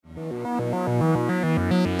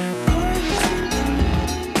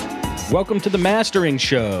Welcome to the Mastering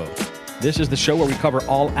Show. This is the show where we cover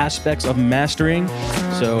all aspects of mastering.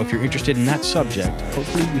 So if you're interested in that subject,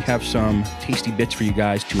 hopefully we have some tasty bits for you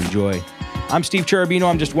guys to enjoy. I'm Steve Cherubino.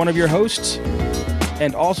 I'm just one of your hosts.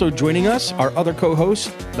 And also joining us, our other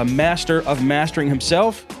co-host, the master of mastering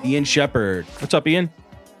himself, Ian Shepard. What's up, Ian?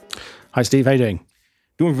 Hi, Steve. How you doing?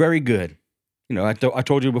 Doing very good. You know, I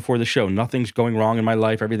told you before the show, nothing's going wrong in my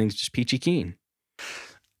life. Everything's just peachy keen.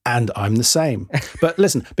 And I'm the same. But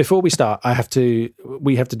listen, before we start,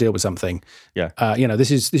 we have to deal with something. Yeah. This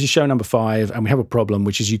is show number 5, and we have a problem,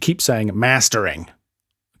 which is you keep saying mastering.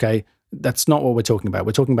 Okay, that's not what we're talking about.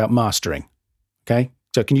 We're talking about mastering. Okay,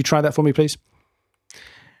 so can you try that for me, please?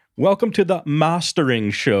 Welcome to the Mastering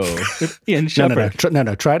Show with Ian Shepard.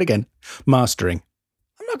 No. Try it again. Mastering.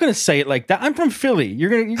 I'm not going to say it like that. I'm from Philly. You're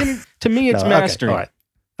gonna. To me, it's mastering. Okay, all right.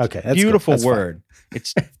 Okay, that's beautiful good. That's word.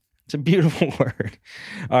 It's a beautiful word.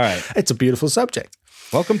 All right. It's a beautiful subject.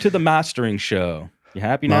 Welcome to the Mastering Show. You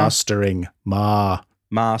happy now? Mastering.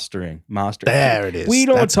 Mastering. There it is. We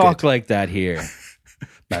don't That's talk good. like that here.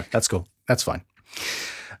 No, that's cool. That's fine.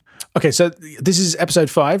 Okay, so this is episode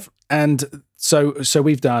 5, and so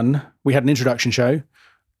we had an introduction show.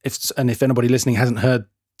 If anybody listening hasn't heard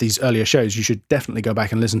these earlier shows, you should definitely go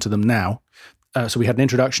back and listen to them now. So we had an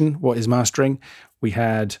introduction. What is mastering? We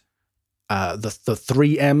had the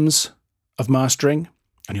 3 M's of mastering,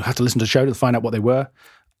 and you'll have to listen to the show to find out what they were.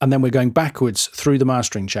 And then we're going backwards through the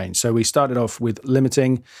mastering chain. So we started off with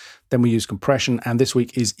limiting, then we used compression, and this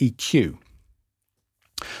week is EQ.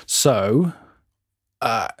 So,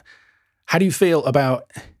 how do you feel about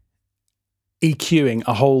EQing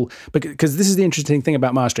a whole? Because this is the interesting thing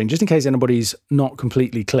about mastering. Just in case anybody's not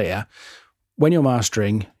completely clear, when you're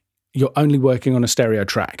mastering, you're only working on a stereo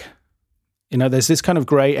track. You know, there's this kind of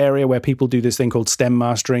gray area where people do this thing called stem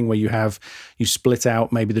mastering, where you split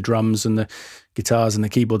out maybe the drums and the guitars and the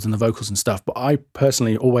keyboards and the vocals and stuff. But I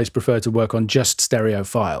personally always prefer to work on just stereo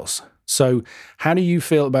files. So how do you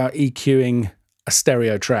feel about EQing a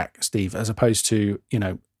stereo track, Steve, as opposed to,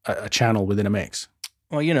 a channel within a mix?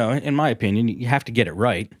 Well, in my opinion, you have to get it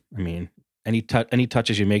right. I mean, any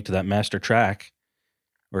touches you make to that master track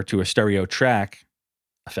or to a stereo track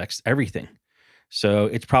affects everything. So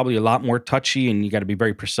it's probably a lot more touchy, and you got to be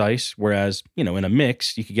very precise. Whereas, in a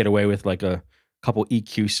mix, you could get away with like a couple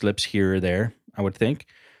EQ slips here or there, I would think.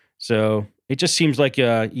 So it just seems like you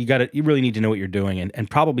really need to know what you're doing, and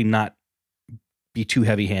probably not be too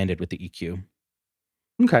heavy-handed with the EQ.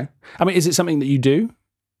 Okay. I mean, is it something that you do?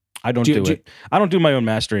 I don't do it. I don't do my own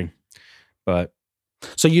mastering, but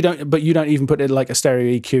so you don't. But you don't even put it like a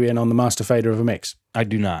stereo EQ in on the master fader of a mix. I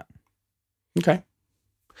do not. Okay.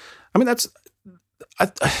 I mean,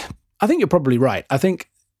 I think you're probably right. I think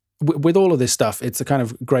with all of this stuff, it's a kind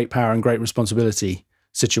of great power and great responsibility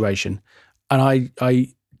situation. And I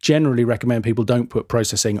generally recommend people don't put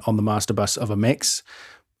processing on the master bus of a mix.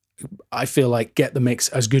 I feel like get the mix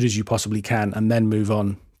as good as you possibly can and then move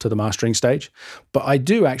on to the mastering stage. But I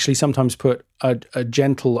do actually sometimes put a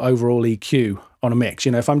gentle overall EQ on a mix.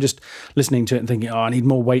 If I'm just listening to it and thinking, I need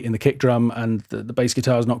more weight in the kick drum and the bass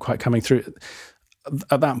guitar is not quite coming through.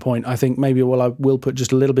 At that point, I think maybe, I will put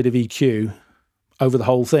just a little bit of EQ over the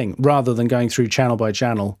whole thing rather than going through channel by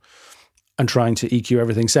channel and trying to EQ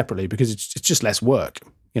everything separately, because it's just less work,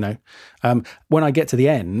 When I get to the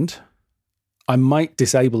end, I might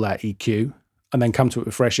disable that EQ and then come to it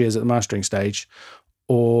with fresh ears at the mastering stage.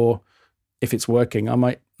 Or if it's working, I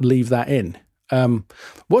might leave that in.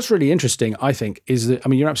 What's really interesting, I think, is that,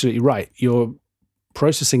 you're absolutely right. You're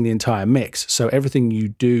processing the entire mix, so everything you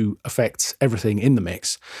do affects everything in the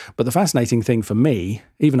mix. But the fascinating thing for me,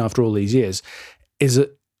 even after all these years, is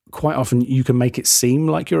that quite often you can make it seem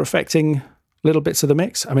like you're affecting little bits of the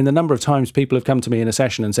mix. The number of times people have come to me in a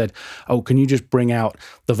session and said, oh, can you just bring out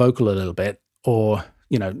the vocal a little bit? Or,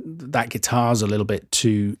 that guitar's a little bit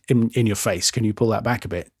too in your face. Can you pull that back a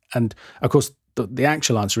bit? And of course, the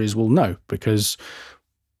actual answer is, well, no, because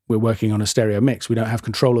we're working on a stereo mix. We don't have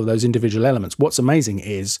control of those individual elements. What's amazing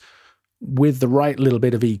is with the right little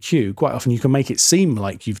bit of EQ, quite often you can make it seem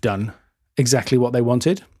like you've done exactly what they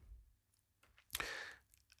wanted.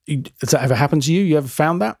 Has that ever happened to you? You ever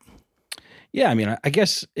found that? Yeah, I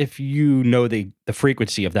guess if you know the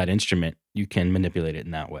frequency of that instrument, you can manipulate it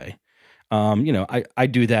in that way. I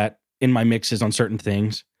do that in my mixes on certain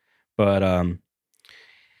things, but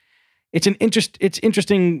it's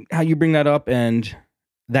interesting how you bring that up and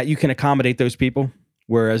that you can accommodate those people.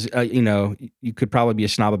 Whereas, you could probably be a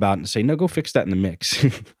snob about it and say, no, go fix that in the mix.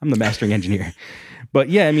 I'm the mastering engineer. But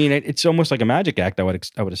yeah, it's almost like a magic act, I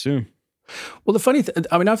would assume. Well, the funny thing,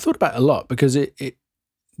 I've thought about it a lot because it's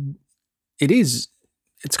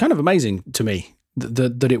kind of amazing to me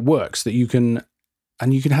that it works, that you can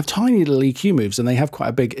have tiny little EQ moves and they have quite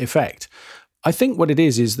a big effect. I think what it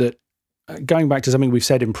is that, going back to something we've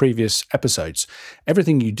said in previous episodes,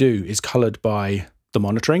 everything you do is colored by the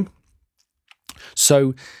monitoring.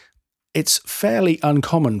 So it's fairly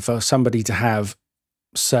uncommon for somebody to have,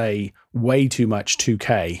 say, way too much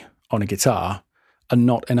 2K on a guitar and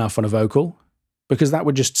not enough on a vocal, because that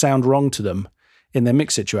would just sound wrong to them in their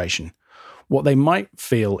mix situation. What they might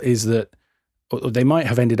feel is that, or they might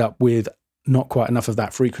have ended up with not quite enough of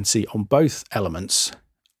that frequency on both elements,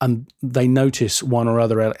 and they notice one or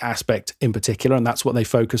other aspect in particular, and that's what they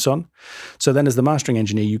focus on. So then as the mastering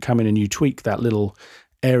engineer, you come in and you tweak that little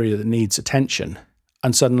area that needs attention,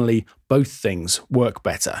 and suddenly both things work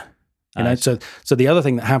better. You know, so the other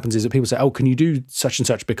thing that happens is that people say, oh, can you do such and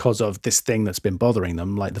such because of this thing that's been bothering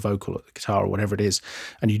them, like the vocal or the guitar or whatever it is,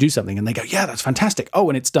 and you do something and they go, yeah, that's fantastic. Oh,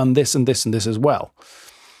 and it's done this and this and this as well.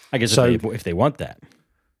 I guess so, if they want that.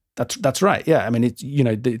 That's right. Yeah. I mean,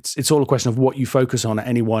 it's all a question of what you focus on at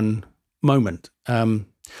any one moment.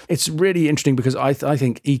 It's really interesting because I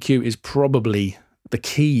think EQ is probably the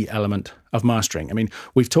key element of mastering. I mean,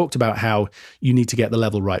 we've talked about how you need to get the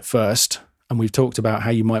level right first, and we've talked about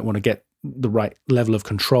how you might want to get the right level of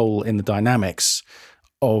control in the dynamics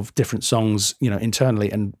of different songs,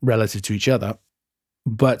 internally and relative to each other.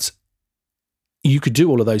 But you could do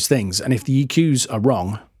all of those things, and if the EQs are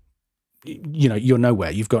wrong, you're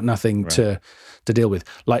nowhere. You've got nothing to deal with.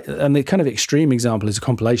 And the kind of extreme example is a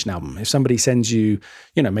compilation album. If somebody sends you,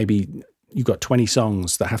 maybe you've got 20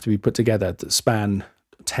 songs that have to be put together that span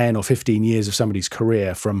 10 or 15 years of somebody's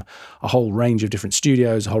career from a whole range of different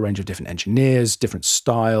studios, a whole range of different engineers, different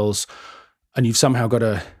styles, and you've somehow got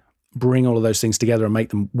to bring all of those things together and make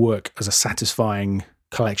them work as a satisfying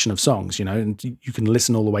collection of songs, and you can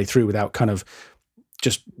listen all the way through without kind of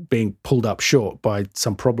just being pulled up short by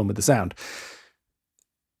some problem with the sound.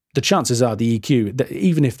 The chances are the EQ, that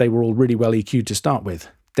even if they were all really well EQ'd to start with,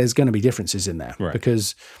 there's going to be differences in there, right?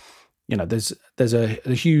 Because there's a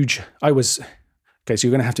huge. So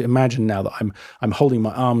you're going to have to imagine now that I'm holding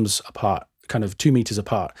my arms apart, kind of 2 meters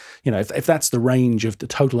apart. If that's the range of the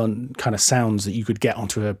total kind of sounds that you could get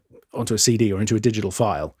onto a CD or into a digital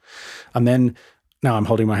file, and then now I'm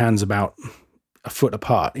holding my hands about a foot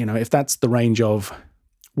apart. If that's the range of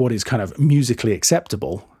what is kind of musically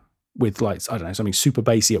acceptable, with something super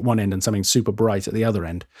bassy at one end and something super bright at the other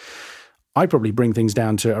end, I probably bring things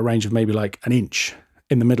down to a range of maybe like an inch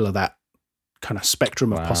in the middle of that kind of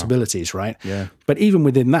spectrum of possibilities, right? Yeah. But even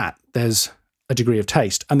within that, there's a degree of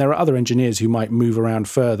taste. And there are other engineers who might move around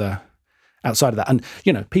further outside of that. And,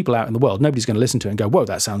 people out in the world, nobody's going to listen to it and go, whoa,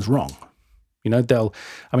 that sounds wrong. I don't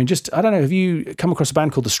know, have you come across a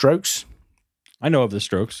band called The Strokes? I know of The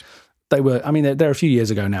Strokes. They're a few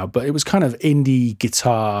years ago now, but it was kind of indie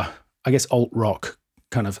guitar, I guess alt rock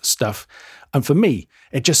kind of stuff. And for me,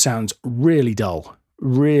 it just sounds really dull,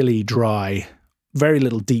 really dry, very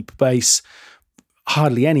little deep bass,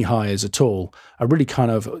 hardly any highs at all. A really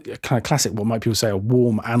kind of classic, what might people say, a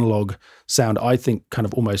warm analog sound, I think kind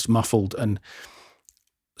of almost muffled. And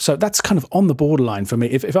so that's kind of on the borderline for me.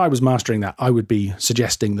 If I was mastering that, I would be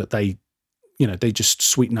suggesting that they just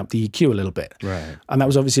sweeten up the EQ a little bit. Right. And that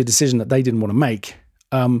was obviously a decision that they didn't want to make.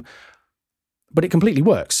 But it completely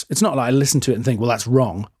works. It's not like I listen to it and think, well, that's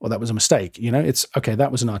wrong, or that was a mistake. It's okay,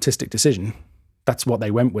 that was an artistic decision. That's what they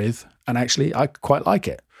went with. And actually, I quite like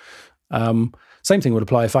it. Same thing would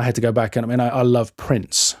apply if I had to go back. And I love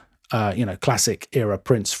Prince, classic era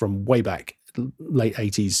Prince from way back, late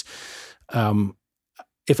 80s.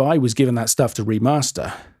 If I was given that stuff to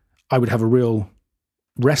remaster, I would have a real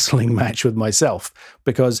wrestling match with myself,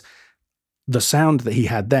 because the sound that he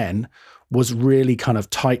had then was really kind of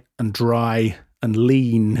tight and dry and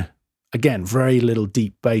lean. Again, very little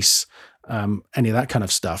deep bass, any of that kind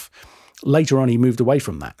of stuff. Later on, he moved away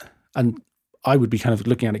from that. And I would be kind of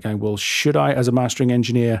looking at it going, well, should I, as a mastering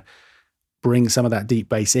engineer, bring some of that deep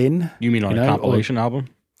bass in? You mean on a compilation album?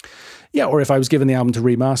 Yeah, or if I was given the album to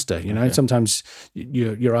remaster, okay. Sometimes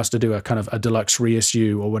you're asked to do a kind of a deluxe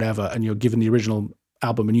reissue or whatever, and you're given the original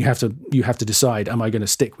album, and you have to decide, am I going to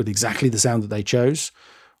stick with exactly the sound that they chose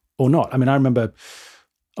or not? I mean, I remember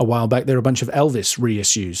a while back there were a bunch of Elvis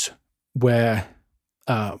reissues where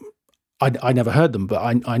I never heard them, but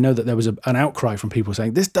I know that there was an outcry from people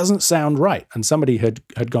saying this doesn't sound right, and somebody had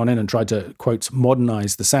gone in and tried to, quote,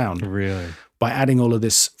 modernize the sound, really, by adding all of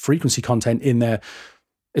this frequency content in there.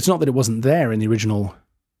 It's not that it wasn't there in the original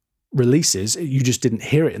releases; you just didn't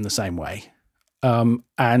hear it in the same way,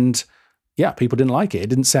 and yeah, people didn't like it. It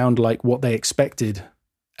didn't sound like what they expected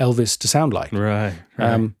Elvis to sound like. Right.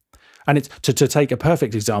 And it's to take a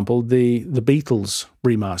perfect example, the Beatles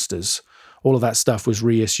remasters all of that stuff was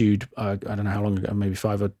reissued. I don't know how long ago, maybe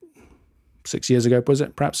 5 or 6 years ago, was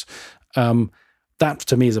it? Perhaps. That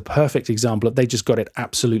to me is a perfect example of they just got it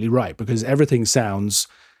absolutely right, because everything sounds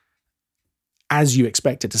as you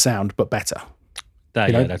expect it to sound, but better.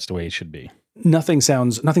 That's the way it should be. Nothing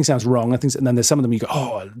sounds wrong. And then there's some of them you go,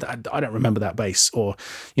 oh, I don't remember that bass, or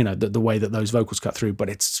the way that those vocals cut through, but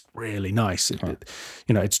it's really nice.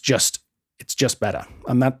 It's just better,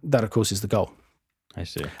 and that of course is the goal. I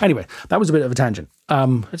see. Anyway, that was a bit of a tangent.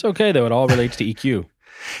 It's okay though. It all relates to EQ.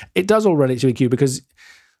 It does all relate to EQ because.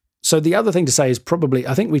 So the other thing to say is probably,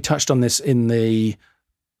 I think we touched on this in the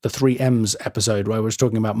 3Ms episode where I was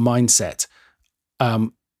talking about mindset.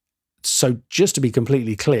 So just to be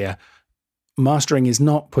completely clear, mastering is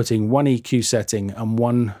not putting one EQ setting and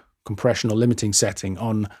one compression or limiting setting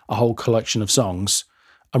on a whole collection of songs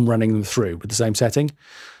and running them through with the same setting.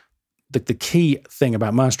 The key thing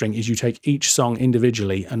about mastering is you take each song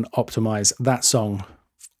individually and optimize that song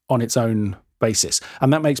on its own basis.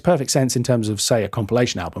 And that makes perfect sense in terms of, say, a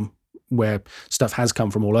compilation album where stuff has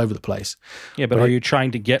come from all over the place. Yeah, but are you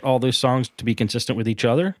trying to get all those songs to be consistent with each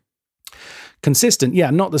other? Consistent,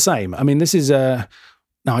 yeah, not the same. I mean, this is now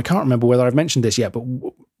I can't remember whether I've mentioned this yet, but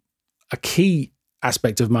a key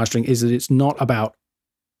aspect of mastering is that it's not about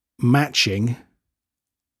matching,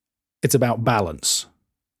 it's about balance.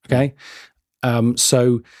 Okay?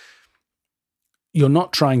 So you're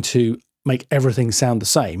not trying to make everything sound the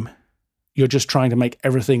same. You're just trying to make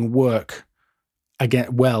everything work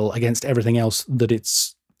against everything else that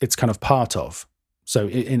it's kind of part of. So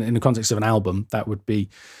in the context of an album, that would be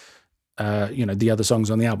the other songs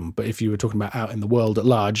on the album. But if you were talking about out in the world at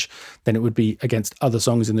large, then it would be against other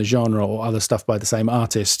songs in the genre or other stuff by the same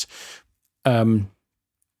artist. So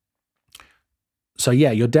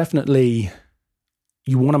yeah, you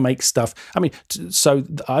want to make stuff. I mean, so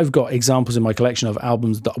I've got examples in my collection of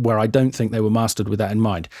albums where I don't think they were mastered with that in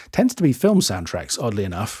mind. Tends to be film soundtracks, oddly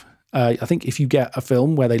enough. I think if you get a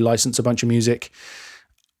film where they license a bunch of music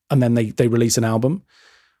and then they release an album,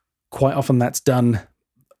 quite often that's done.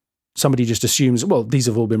 Somebody just assumes, well, these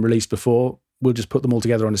have all been released before. We'll just put them all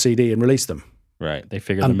together on a CD and release them. Right. They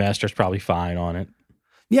figure the master's probably fine on it.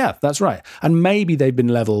 Yeah, that's right. And maybe they've been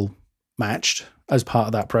level matched as part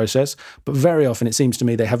of that process, but very often it seems to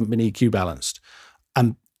me they haven't been EQ balanced.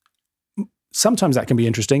 And sometimes that can be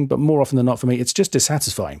interesting, but more often than not for me, it's just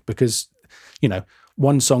dissatisfying because,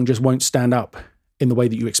 one song just won't stand up in the way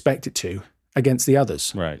that you expect it to against the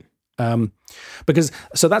others. Right.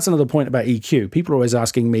 So that's another point about EQ. People are always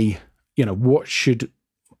asking me, what should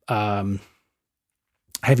heavy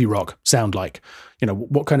rock sound like?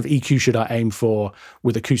 What kind of EQ should I aim for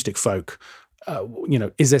with acoustic folk?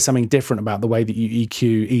 Is there something different about the way that you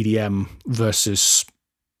EQ EDM versus,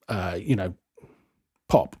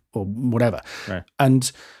 pop or whatever? Right.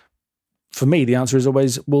 And for me, the answer is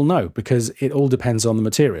always, well, no, because it all depends on the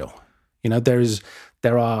material.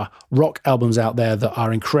 There are rock albums out there that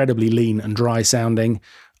are incredibly lean and dry sounding,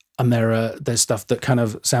 and there's stuff that kind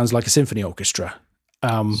of sounds like a symphony orchestra.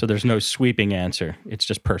 So there's no sweeping answer. It's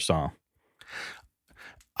just per song.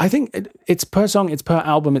 I think it's per song, it's per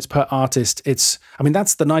album, it's per artist.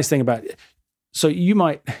 That's the nice thing about it. So you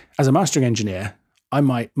might, as a mastering engineer, I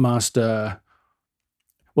might master.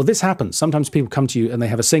 Well, this happens. Sometimes people come to you and they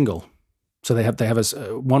have a single. So they have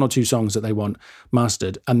one or two songs that they want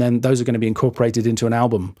mastered, and then those are going to be incorporated into an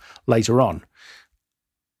album later on.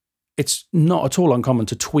 It's not at all uncommon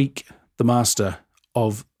to tweak the master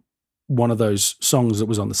of one of those songs that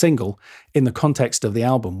was on the single in the context of the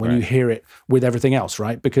album when you hear it with everything else,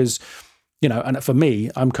 right? Because, and for me,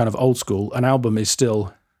 I'm kind of old school. An album is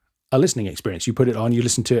still a listening experience. You put it on, you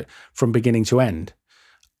listen to it from beginning to end.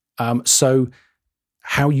 So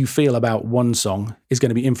how you feel about one song is going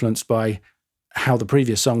to be influenced by how the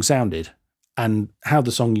previous song sounded, and how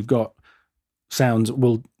the song you've got sounds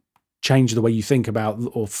will change the way you think about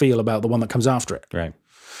or feel about the one that comes after it. Right.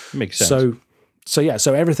 Makes sense.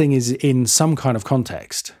 So everything is in some kind of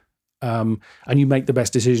context, and you make the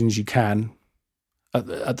best decisions you can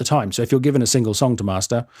at the time. So if you're given a single song to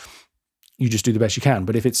master, you just do the best you can.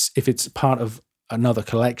 But if it's part of another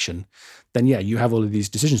collection, then you have all of these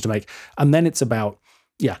decisions to make. And then it's about,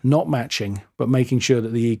 not matching, but making sure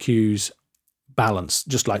that the EQs balance,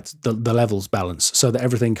 just like the levels balance, so that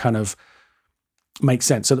everything kind of makes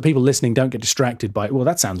sense, so that people listening don't get distracted by, well,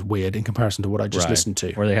 that sounds weird in comparison to what I just listened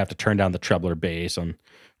to. Or they have to turn down the treble or bass on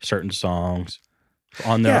certain songs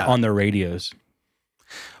on their radios.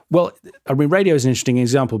 Well, I mean, radio is an interesting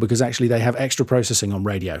example because actually they have extra processing on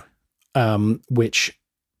radio, which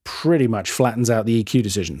pretty much flattens out the EQ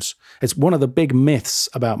decisions. It's one of the big myths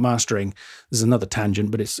about mastering. This is another tangent,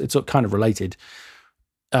 but it's kind of related.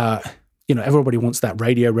 everybody wants that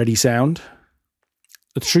radio ready sound.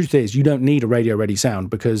 The truth is, you don't need a radio ready sound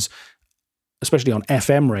because, especially on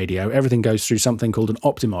FM radio, everything goes through something called an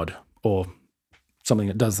optimod, or something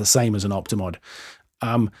that does the same as an optimod.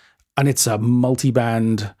 And it's a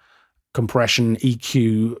multi-band compression,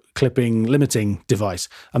 EQ, clipping, limiting device.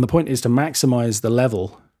 And the point is to maximize the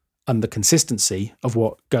level and the consistency of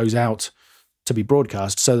what goes out to be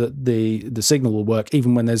broadcast so that the signal will work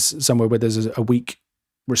even when there's somewhere where there's a weak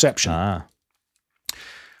reception.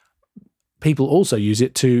 People also use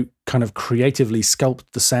it to kind of creatively sculpt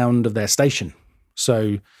the sound of their station.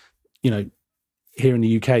 So, here in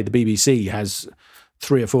the UK, the BBC has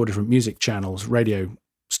 3 or 4 different music channels, radio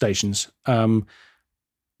stations.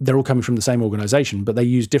 They're all coming from the same organization, but they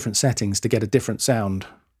use different settings to get a different sound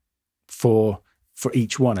for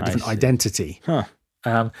each one, a different identity. Huh.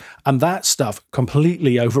 And that stuff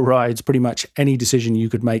completely overrides pretty much any decision you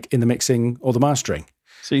could make in the mixing or the mastering.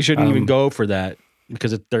 So you shouldn't even go for that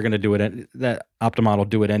because they're going to do it. That Optimod will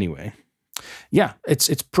do it anyway. Yeah, it's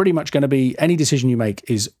pretty much going to be, any decision you make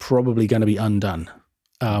is probably going to be undone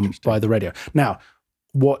by the radio. Now,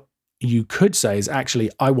 what you could say is actually,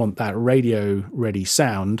 I want that radio ready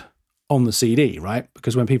sound on the CD, right?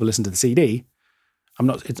 Because when people listen to the CD, I'm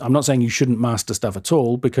not saying you shouldn't master stuff at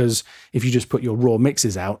all, because if you just put your raw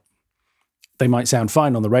mixes out, they might sound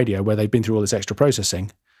fine on the radio where they've been through all this extra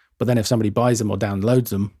processing. But then if somebody buys them or downloads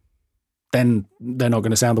them, then they're not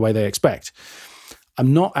going to sound the way they expect.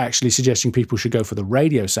 I'm not actually suggesting people should go for the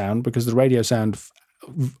radio sound, because the radio sound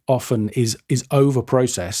often is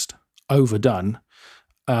over-processed, overdone,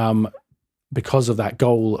 because of that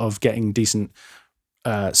goal of getting decent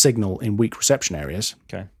signal in weak reception areas.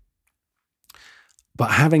 Okay.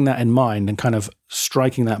 But having that in mind and kind of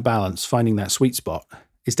striking that balance, finding that sweet spot,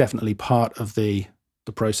 is definitely part of the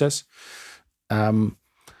process. Now,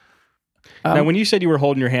 when you said you were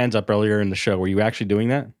holding your hands up earlier in the show, were you actually doing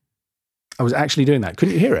that? I was actually doing that.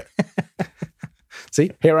 Couldn't you hear it?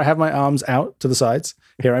 See, here I have my arms out to the sides.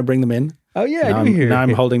 Here I bring them in. Oh, yeah, I do hear it. Now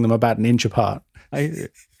I'm holding them about an inch apart. I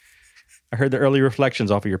heard the early reflections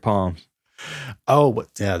off of your palms. Oh,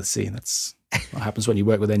 yeah, see, that's what happens when you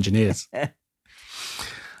work with engineers.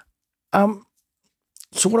 So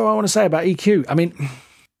what do I want to say about EQ? I mean,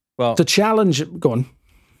 well, the challenge, go on.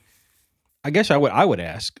 I guess I would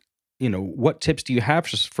ask, what tips do you have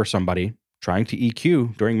for somebody trying to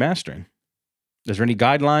EQ during mastering? Is there any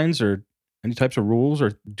guidelines or any types of rules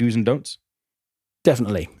or do's and don'ts?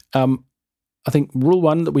 Definitely. I think rule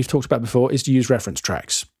 1 that we've talked about before is to use reference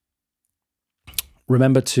tracks.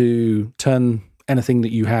 Remember to turn anything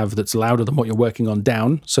that you have that's louder than what you're working on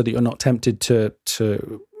down, so that you're not tempted to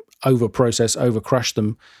over-process, over-crush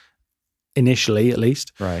them initially, at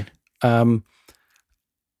least. Right.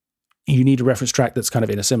 You need a reference track that's kind of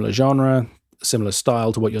in a similar genre, similar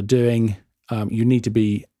style to what you're doing. You need to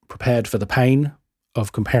be prepared for the pain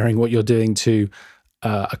of comparing what you're doing to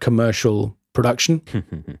a commercial production,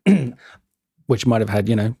 which might have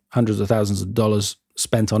had, hundreds of thousands of dollars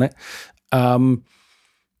spent on it.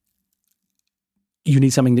 You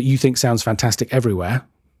need something that you think sounds fantastic everywhere.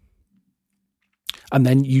 And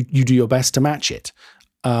then you do your best to match it.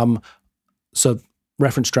 So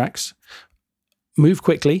reference tracks, move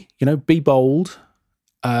quickly, be bold.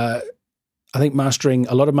 I think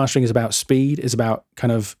a lot of mastering is about speed, is about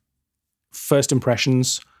kind of first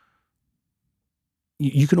impressions.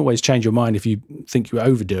 You can always change your mind if you think you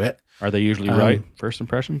overdo it. Are they usually right, first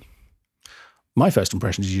impressions? My first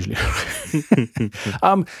impressions is usually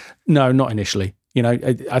no, not initially.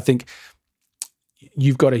 I think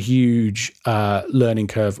you've got a huge learning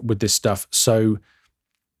curve with this stuff. So,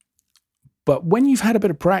 but when you've had a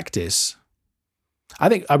bit of practice, I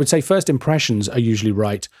think I would say first impressions are usually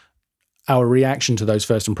right. Our reaction to those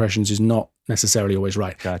first impressions is not necessarily always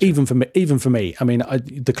right. Gotcha. Even for me. I mean,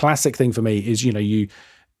 the classic thing for me is, you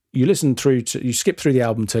listen through you skip through the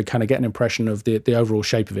album to kind of get an impression of the overall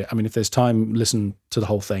shape of it. I mean, if there's time, listen to the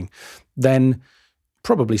whole thing. Then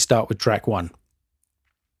probably start with track 1.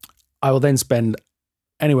 I will then spend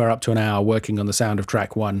anywhere up to an hour working on the sound of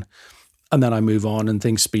track 1, and then I move on and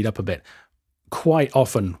things speed up a bit. Quite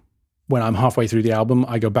often, when I'm halfway through the album,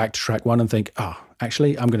 I go back to track 1 and think,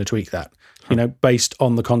 actually, I'm going to tweak that, based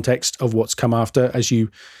on the context of what's come after as you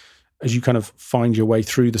kind of find your way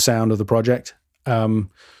through the sound of the project. I'm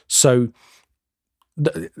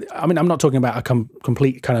not talking about a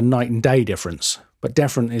complete kind of night and day difference, but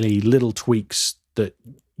definitely little tweaks that,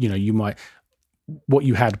 you might, what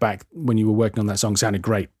you had back when you were working on that song sounded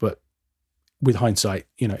great, but with hindsight,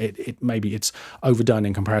 it maybe it's overdone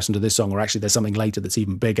in comparison to this song, or actually there's something later that's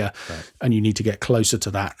even bigger, right, and you need to get closer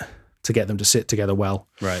to that to get them to sit together well.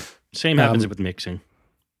 Right. Same happens with mixing.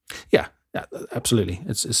 Yeah. Yeah, absolutely.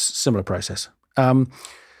 It's a similar process.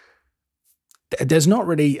 There's not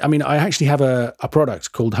really, I mean, I actually have a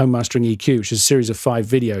product called Home Mastering EQ, which is a series of 5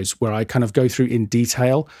 videos where I kind of go through in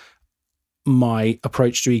detail my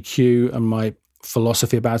approach to EQ and my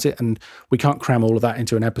philosophy about it. And we can't cram all of that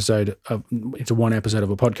into one episode of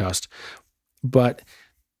a podcast, but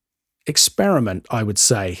experiment, I would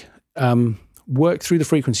say, work through the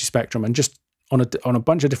frequency spectrum and just on a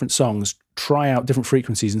bunch of different songs, try out different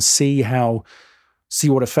frequencies and see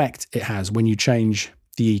what effect it has when you change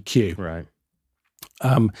the EQ. Right.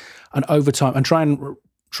 And over time, and try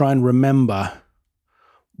and remember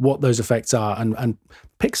what those effects are, and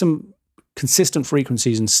pick some consistent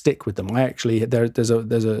frequencies and stick with them. I actually there's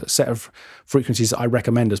a set of frequencies that I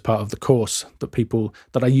recommend as part of the course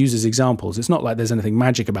that I use as examples. It's not like there's anything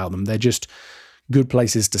magic about them. They're just good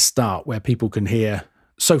places to start where people can hear.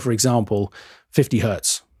 So, for example, 50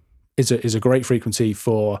 hertz is a great frequency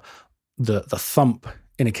for the thump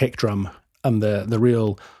in a kick drum and the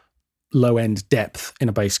real low end depth in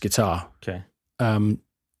a bass guitar. Okay.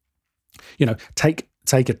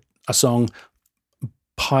 Take a song,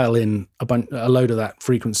 pile in a load of that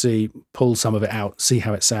frequency, pull some of it out, see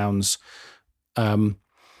how it sounds.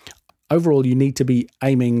 Overall, you need to be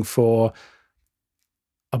aiming for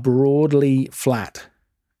a broadly flat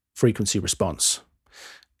frequency response.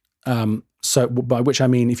 So by which I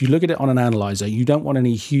mean, if you look at it on an analyzer, you don't want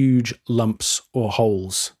any huge lumps or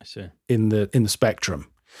holes in the spectrum.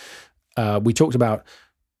 We talked about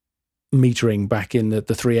metering back in the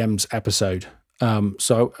 3Ms episode.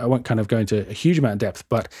 So I won't kind of go into a huge amount of depth,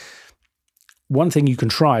 but one thing you can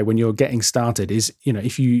try when you're getting started is,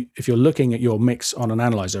 if you're looking at your mix on an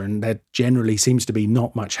analyzer and there generally seems to be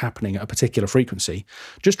not much happening at a particular frequency,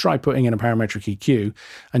 just try putting in a parametric EQ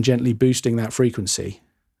and gently boosting that frequency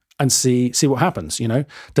and see what happens.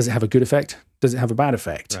 Does it have a good effect? Does it have a bad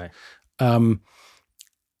effect? Right.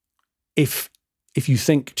 If you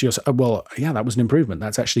think to yourself, well, yeah, that was an improvement.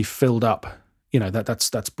 That's actually filled up.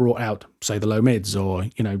 That's brought out, say, the low mids, or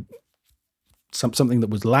something that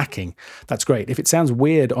was lacking. That's great. If it sounds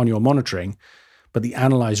weird on your monitoring, but the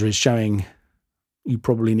analyzer is showing you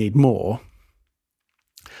probably need more,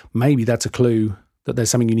 maybe that's a clue that there's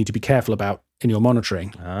something you need to be careful about in your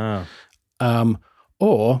monitoring.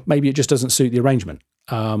 Or maybe it just doesn't suit the arrangement.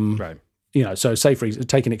 Right. So say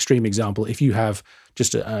take an extreme example. If you have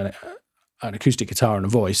just an acoustic guitar and a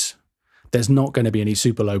voice, there's not going to be any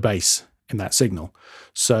super low bass in that signal.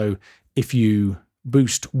 So if you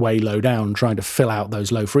boost way low down trying to fill out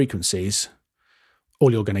those low frequencies,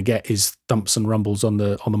 all you're going to get is thumps and rumbles on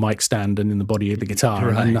the mic stand and in the body of the guitar,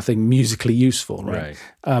 right, and nothing musically useful, right?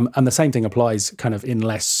 And the same thing applies kind of in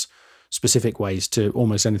less specific ways to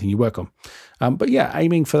almost anything you work on. But yeah,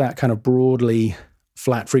 aiming for that kind of broadly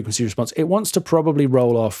flat frequency response. It wants to probably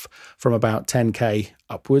roll off from about 10K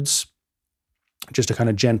upwards, just a kind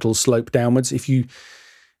of gentle slope downwards. If you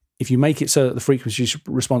make it so that the frequency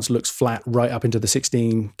response looks flat right up into the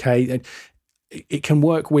 16K, it can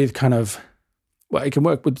work with it can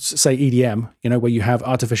work with, say, EDM, where you have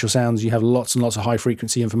artificial sounds, you have lots and lots of high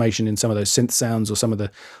frequency information in some of those synth sounds or some of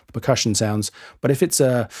the percussion sounds. But if it's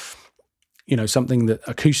something that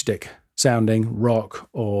acoustic sounding, rock,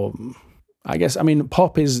 or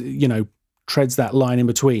pop is, treads that line in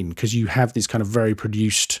between, because you have these kind of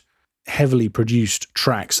heavily produced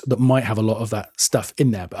tracks that might have a lot of that stuff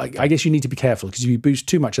in there. But I guess you need to be careful, because if you boost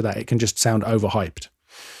too much of that, it can just sound overhyped.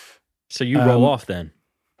 So you roll off then?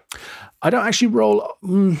 I don't actually roll.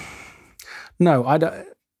 No, I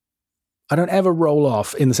don't ever roll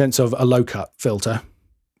off in the sense of a low cut filter,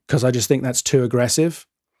 because I just think that's too aggressive.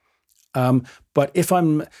 But if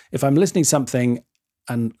I'm listening to something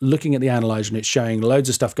and looking at the analyzer and it's showing loads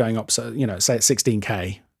of stuff going up, so say it's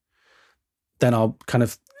 16K, then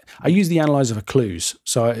I use the analyzer for clues.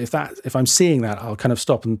 So if I'm seeing that, I'll kind of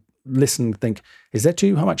stop and listen and think, is there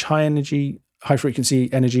too much high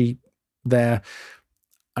frequency energy there?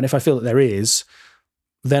 And if I feel that there is,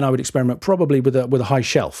 then I would experiment probably with a high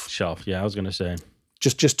shelf. Yeah, I was going to say.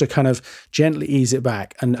 Just to kind of gently ease it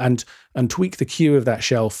back and tweak the cue of that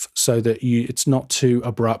shelf so that it's not too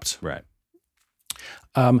abrupt. Right.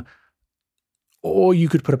 Or you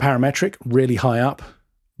could put a parametric really high up,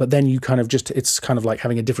 but then you it's kind of like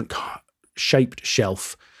having a different shaped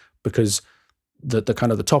shelf, because the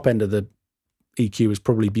kind of the top end of the EQ is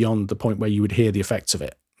probably beyond the point where you would hear the effects of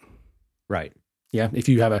it. Right. Yeah. If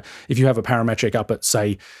you have a parametric up at,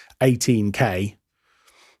 say, 18K,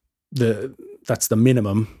 that's the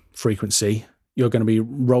minimum frequency. you're going to be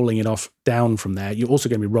rolling it off down from there. You're also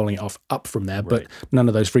going to be rolling it off up from there, but Right. none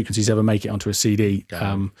of those frequencies ever make it onto a CD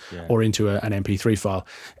Yeah. or into an MP3 file.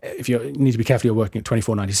 If you need to be careful, you're working at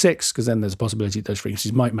 2496, because then there's a possibility that those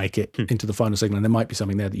frequencies might make it into the final signal, and there might be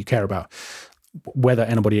something there that you care about. Whether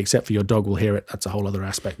anybody except for your dog will hear it, that's a whole other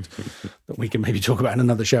aspect that we can maybe talk about in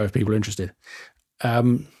another show if people are interested.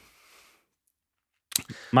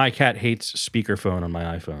 My cat hates speakerphone on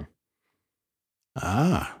my iPhone,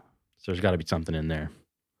 so there's got to be something in there.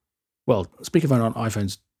 Well, speakerphone on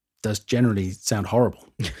iPhones does generally sound horrible.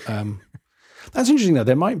 That's interesting, though.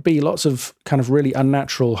 There might be lots of kind of really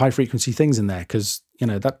unnatural high-frequency things in there because,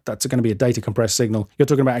 that's going to be a data-compressed signal. You're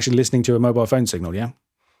talking about actually listening to a mobile phone signal, yeah?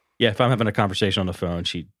 Yeah, if I'm having a conversation on the phone,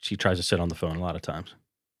 she tries to sit on the phone a lot of times.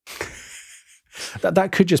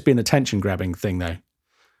 That could just be an attention-grabbing thing, though.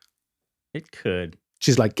 It could.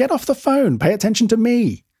 She's like, get off the phone. Pay attention to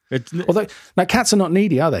me. Although, now, cats are not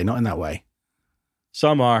needy, are they? Not in that way.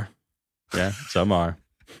 Some are. Yeah, some are.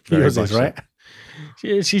 Very Yours much is, so. right?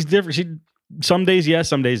 She's different. Some days yes,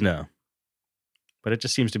 some days no. But it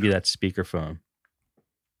just seems to be that speakerphone.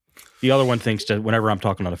 The other one thinks that whenever I'm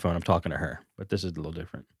talking on the phone, I'm talking to her. But this is a little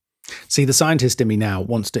different. See, the scientist in me now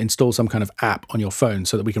wants to install some kind of app on your phone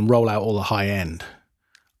so that we can roll out all the high end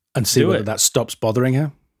and see whether that stops bothering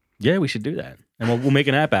her. Yeah, we should do that. And we'll make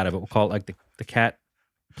an app out of it. We'll call it like the cat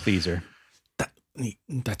pleaser.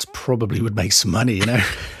 That's probably would make some money,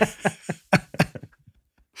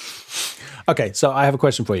 Okay, so I have a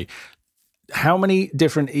question for you. How many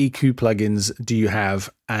different EQ plugins do you have,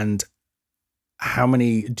 and how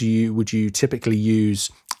many would you typically use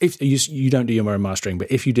if you don't do your own mastering,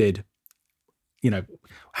 but if you did,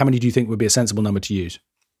 how many do you think would be a sensible number to use?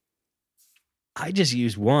 I just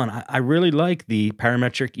use one. I really like the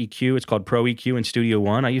parametric EQ. It's called Pro EQ in Studio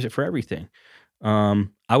One. I use it for everything. I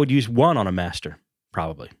would use one on a master,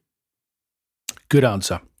 probably. Good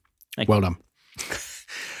answer. Well done.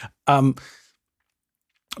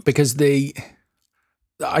 Because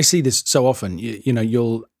I see this so often.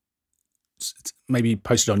 You'll maybe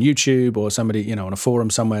post it on YouTube or somebody, on a forum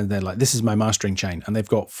somewhere, and they're like, this is my mastering chain. And they've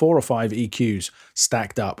got 4 or 5 EQs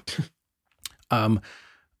stacked up. And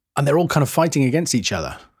they're all kind of fighting against each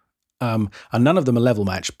other. And none of them are level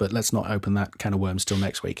matched, but let's not open that can of worms till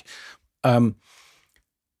next week. Not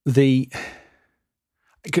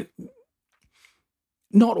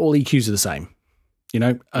all EQs are the same,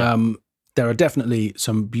 There are definitely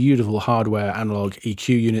some beautiful hardware analog EQ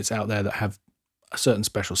units out there that have a certain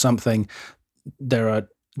special something. There are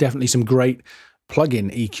definitely some great plug-in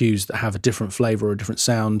EQs that have a different flavor or a different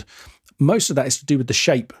sound. Most of that is to do with the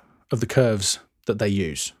shape of the curves that they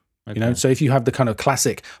use. Okay. So if you have the kind of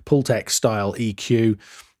classic Pultec style EQ,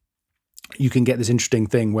 you can get this interesting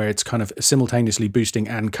thing where it's kind of simultaneously boosting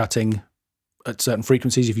and cutting at certain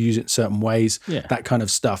frequencies if you use it in certain ways, that kind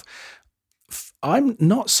of stuff. I'm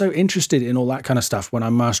not so interested in all that kind of stuff when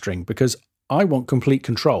I'm mastering because I want complete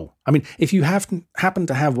control. I mean, if you happen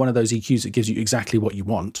to have one of those EQs that gives you exactly what you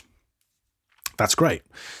want, that's great.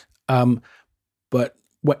 But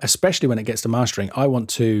especially when it gets to mastering, I want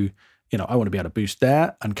to be able to boost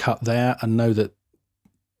there and cut there and know that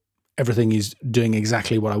everything is doing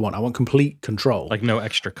exactly what I want. I want complete control. Like no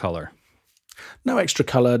extra color. No extra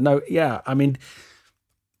color. I mean,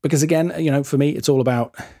 because again, for me, it's all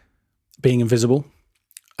about being invisible.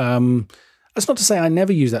 That's not to say I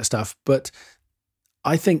never use that stuff, but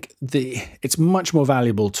I think it's much more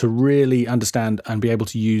valuable to really understand and be able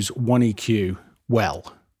to use one EQ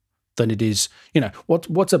well than it is,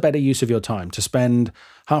 what's a better use of your time? To spend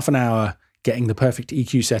half an hour getting the perfect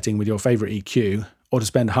EQ setting with your favorite EQ, or to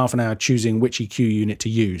spend half an hour choosing which EQ unit to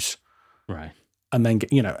use? Right. And then,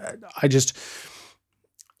 I just,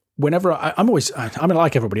 whenever I'm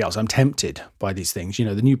like everybody else, I'm tempted by these things. The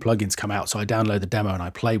new plugins come out, so I download the demo and I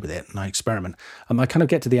play with it and I experiment. And I kind of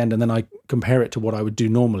get to the end and then I compare it to what I would do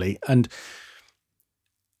normally. And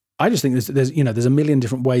I just think there's a million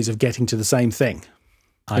different ways of getting to the same thing.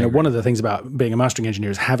 One of the things about being a mastering engineer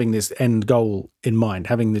is having this end goal in mind,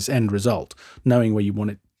 having this end result, knowing where you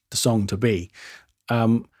want the song to be.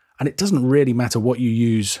 And it doesn't really matter what you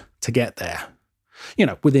use to get there,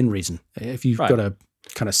 within reason. If you've got a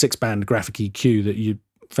kind of 6-band graphic EQ that you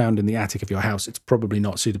found in the attic of your house, it's probably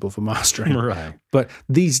not suitable for mastering. Right. But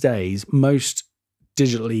these days, most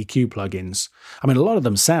digital EQ plugins, a lot of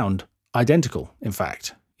them sound identical, in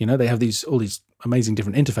fact. They have all these amazing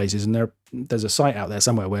different interfaces, and there's a site out there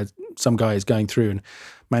somewhere where some guy is going through and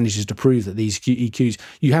manages to prove that these EQs,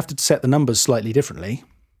 you have to set the numbers slightly differently,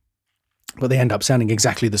 but they end up sounding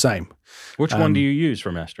exactly the same. Which one do you use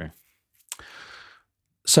for mastering?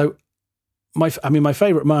 So, my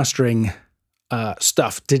favorite mastering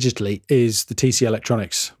stuff digitally is the TC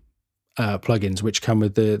Electronics plugins, which come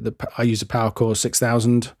with I use a PowerCore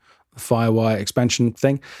 6000 Firewire expansion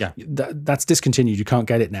thing. Yeah. That's discontinued. You can't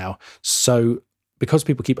get it now. So because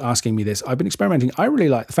people keep asking me this, I've been experimenting. I really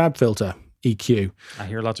like the FabFilter EQ. I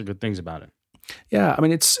hear lots of good things about it. Yeah, I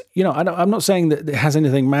mean, it's, I'm not saying that it has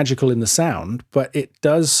anything magical in the sound, but it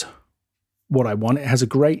does what I want. It has a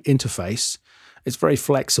great interface. It's very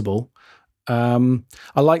flexible. I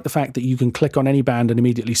like the fact that you can click on any band and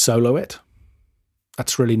immediately solo it.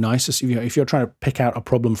 That's really nice. If you're trying to pick out a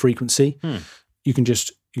problem frequency, you can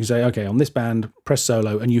say, okay, on this band, press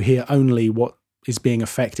solo, and you hear only what is being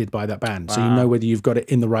affected by that band. Wow. So you know whether you've got it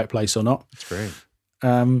in the right place or not. That's great.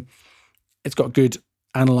 It's got good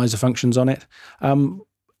analyzer functions on it.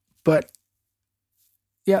 But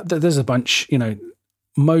yeah, there's a bunch,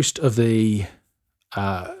 most of the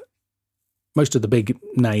big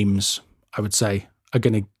names, I would say, are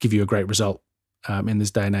going to give you a great result in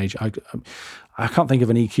this day and age. I can't think of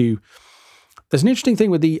an EQ. There's an interesting thing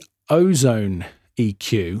with the Ozone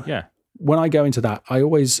EQ. Yeah. When I go into that, I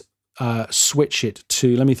always switch it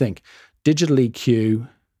to, let me think, digital EQ.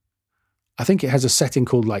 I think it has a setting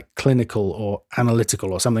called like clinical or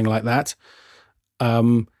analytical or something like that.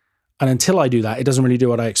 And until I do that, it doesn't really do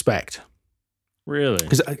what I expect. Really?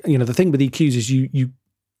 Because, the thing with EQs is you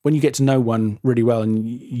when you get to know one really well and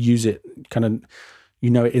you use it kind of,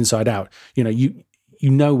 it inside out, you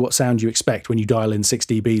know what sound you expect when you dial in 6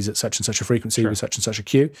 dBs at such and such a frequency with such and such a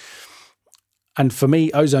Q. And for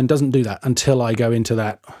me, Ozone doesn't do that until I go into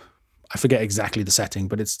that. I forget exactly the setting,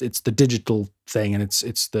 but it's the digital thing, and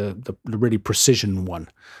it's the really precision one.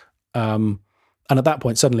 And at that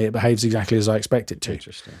point, suddenly it behaves exactly as I expect it to.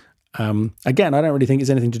 Interesting. Again, I don't really think it's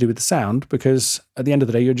anything to do with the sound, because at the end of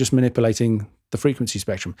the day, you're just manipulating the frequency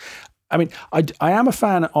spectrum. I mean, I am a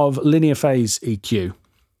fan of linear phase EQ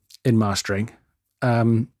in mastering.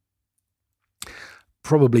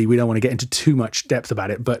 Probably we don't want to get into too much depth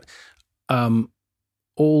about it, but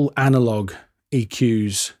all analog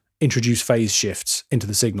EQs introduce phase shifts into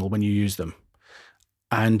the signal when you use them.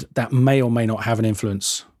 And that may or may not have an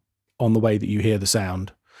influence on the way that you hear the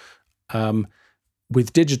sound.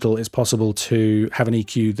 With digital, it's possible to have an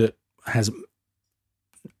EQ that has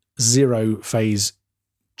 0 phase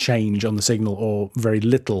change on the signal or very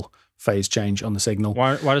little phase change on the signal.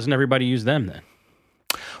 Why doesn't everybody use them then?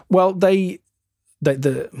 Well, one of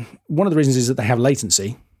the reasons is that they have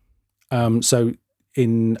latency. So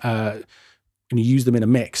when you use them in a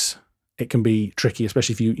mix, it can be tricky,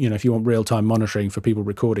 especially if you want real-time monitoring for people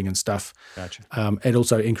recording and stuff. Gotcha. It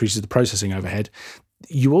also increases the processing overhead.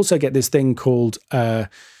 You also get this thing called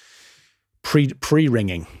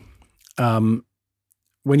pre-ringing.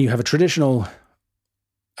 When you have a traditional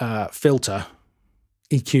filter,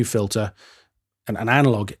 EQ filter, an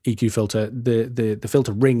analog EQ filter, the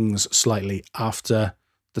filter rings slightly after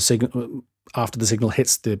the signal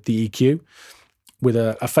hits the EQ. With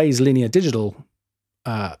a phase linear digital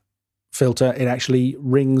filter, it actually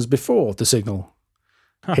rings before the signal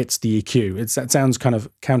hits the EQ. That sounds kind of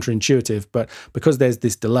counterintuitive, but because there's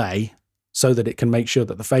this delay, so that it can make sure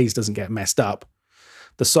that the phase doesn't get messed up,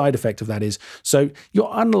 the side effect of that is, so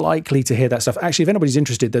you're unlikely to hear that stuff. Actually, if anybody's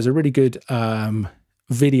interested, there's a really good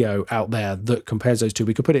video out there that compares those two.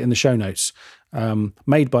 We could put it in the show notes,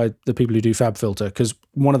 made by the people who do FabFilter, because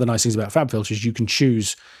one of the nice things about FabFilter is you can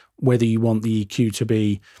choose whether you want the EQ to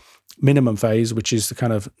be minimum phase, which is the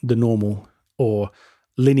kind of the normal, or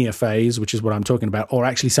linear phase, which is what I'm talking about, or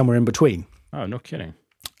actually somewhere in between. Oh, no kidding.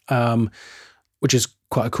 Which is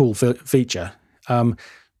quite a cool feature.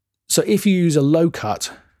 So if you use a low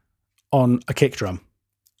cut on a kick drum,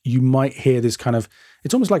 you might hear this kind of,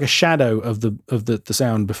 it's almost like a shadow of the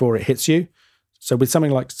sound before it hits you. So with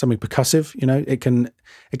something percussive, it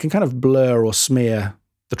can kind of blur or smear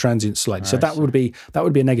the transient slightly. So that would be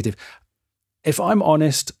a negative. If I'm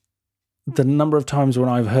honest, the number of times when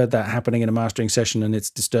I've heard that happening in a mastering session and it's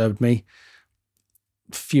disturbed me,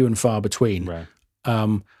 few and far between. Right.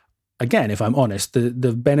 Again, if I'm honest,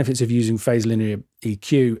 the benefits of using phase linear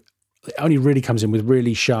EQ only really comes in with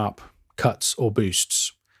really sharp cuts or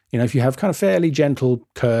boosts. If you have kind of fairly gentle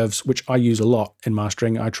curves, which I use a lot in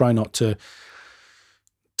mastering, I try not to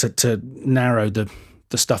narrow the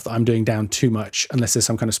stuff that I'm doing down too much unless there's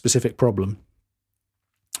some kind of specific problem.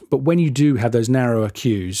 But when you do have those narrower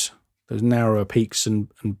Qs, those narrower peaks and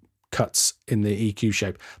cuts in the EQ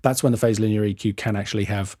shape, that's when the phase linear EQ can actually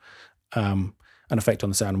have an effect on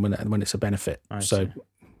the sound, and when it's a benefit. I see.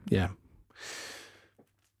 Yeah.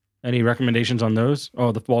 Any recommendations on those?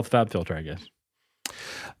 Oh, the FabFilter, I guess.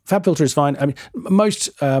 FabFilter is fine. I mean, most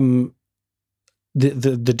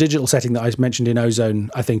the digital setting that I mentioned in Ozone,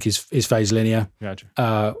 I think is phase linear.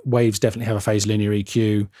 Gotcha. Waves definitely have a phase linear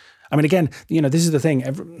EQ. I mean, again, this is the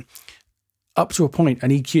thing. Up to a point,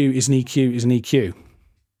 an EQ is an EQ is an EQ.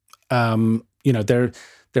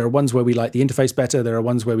 There are ones where we like the interface better. There are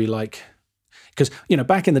ones where we like, because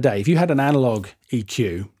back in the day, if you had an analog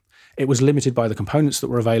EQ, it was limited by the components that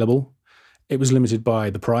were available. It was limited by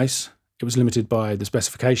the price. It was limited by the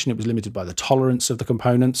specification. It was limited by the tolerance of the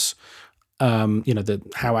components.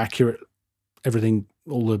 How accurate everything,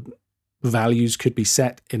 all the values could be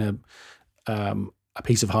set in a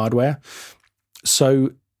piece of hardware.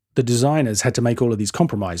 So the designers had to make all of these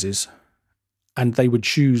compromises, and they would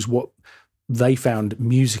choose what they found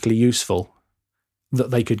musically useful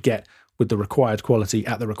that they could get with the required quality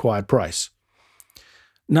at the required price.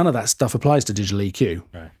 None of that stuff applies to digital EQ.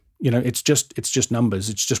 Right. It's just numbers.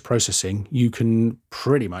 It's just processing. You can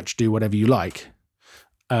pretty much do whatever you like.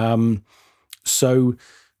 So,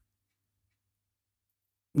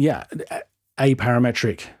 yeah, a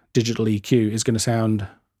parametric digital EQ is going to sound,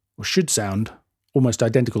 or should sound, almost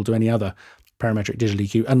identical to any other parametric digital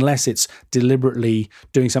EQ, unless it's deliberately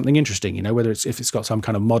doing something interesting. Whether if it's got some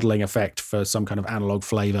kind of modeling effect for some kind of analog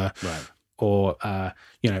flavor, Right. or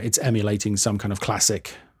it's emulating some kind of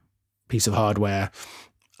classic piece of hardware,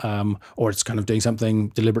 or it's kind of doing something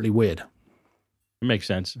deliberately weird. It makes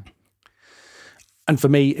sense. And for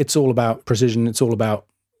me, it's all about precision. It's all about,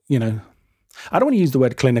 I don't want to use the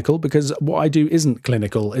word clinical, because what I do isn't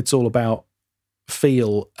clinical. It's all about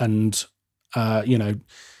feel and,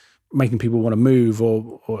 making people want to move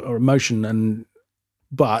or emotion.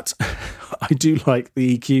 But I do like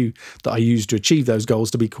the EQ that I use to achieve those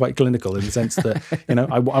goals to be quite clinical, in the sense that,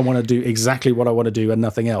 I want to do exactly what I want to do and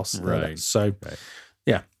nothing else. Right. So, Right.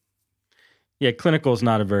 yeah. Yeah, clinical is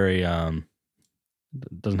not a very,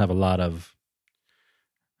 doesn't have a lot of,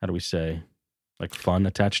 how do we say, like fun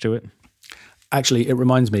attached to it? Actually, it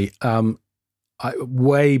reminds me,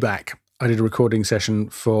 way back, I did a recording session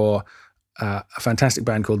for a fantastic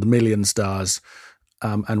band called the Million Stars,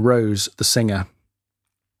 and Rose, the singer,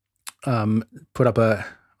 put up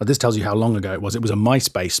this tells you how long ago it was. It was a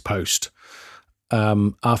MySpace post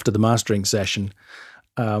after the mastering session.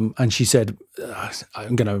 And she said,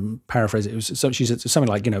 I'm going to paraphrase it. She said something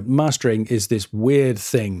like, mastering is this weird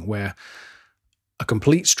thing where a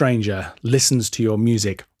complete stranger listens to your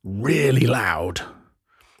music really loud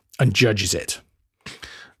and judges it.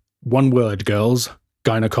 One word, girls,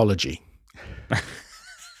 gynecology.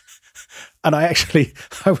 And I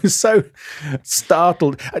was so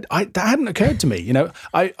startled. That hadn't occurred to me.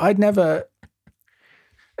 I'd never.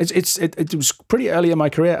 It was pretty early in my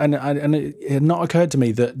career, and it had not occurred to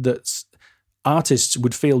me that artists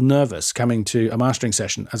would feel nervous coming to a mastering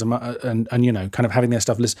session and kind of having their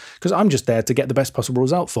stuff listed, because I'm just there to get the best possible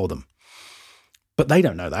result for them. But they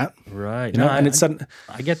don't know that, right? And it's sudden.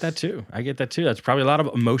 I get that too. That's probably a lot of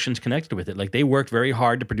emotions connected with it. Like, they worked very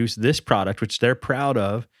hard to produce this product, which they're proud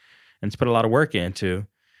of, and it's put a lot of work into.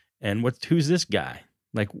 And who's this guy?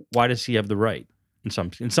 Like, why does he have the right in some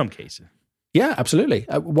cases? Yeah, absolutely.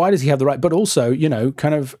 Why does he have the right? But also,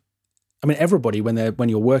 kind of, I mean, everybody when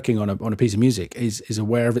you're working on a piece of music is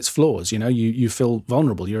aware of its flaws. You feel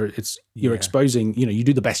vulnerable. You're exposing. You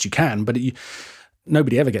do the best you can, but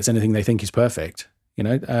nobody ever gets anything they think is perfect.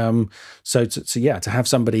 So to have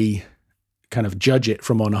somebody kind of judge it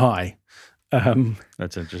from on high.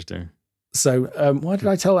 That's interesting. So why did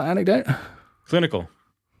I tell that anecdote? Clinical.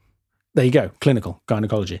 There you go. Clinical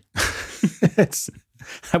gynecology.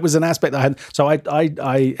 That was an aspect that I had. So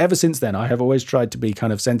I ever since then, I have always tried to be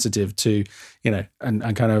kind of sensitive to,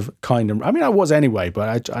 and kind of kind. And I mean, I was anyway,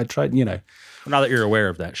 but I tried, Now that you're aware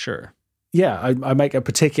of that, sure. Yeah, I make a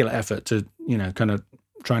particular effort to, kind of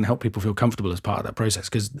try and help people feel comfortable as part of that process.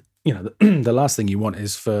 Because, the last thing you want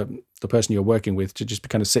is for the person you're working with to just be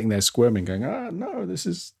kind of sitting there squirming, going, no, this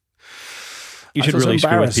is. You should really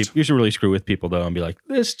screw with people. You should really screw with people though, and be like,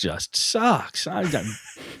 "This just sucks. You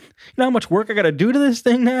know how much work I got to do to this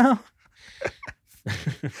thing now."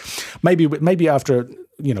 maybe after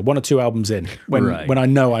one or two albums in, when I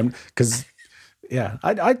know I'm, because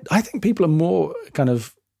I think people are more kind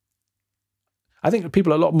of. I think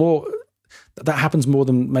people are a lot more. That happens more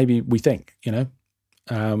than maybe we think. You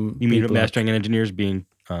mean mastering and engineers being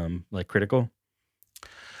like critical?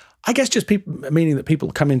 I guess just people, meaning that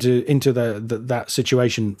people come into that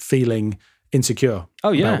situation feeling insecure.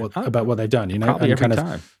 Oh yeah, about what they've done.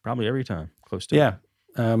 Probably every time, close to. Yeah,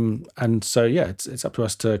 and so it's up to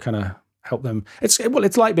us to kind of help them. It's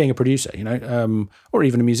like being a producer, or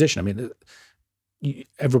even a musician. I mean,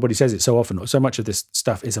 everybody says it so often. So much of this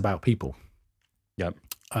stuff is about people. Yep.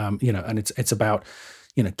 And it's about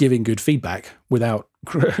giving good feedback without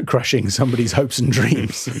crushing somebody's hopes and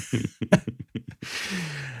dreams.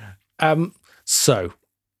 So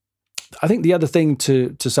I think the other thing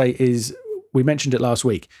to say is, we mentioned it last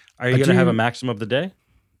week. Are you going to have a maxim of the day?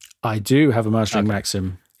 I do have a mastering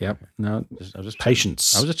maxim. Yep. No, I was just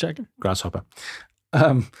patience. I was just checking. Grasshopper.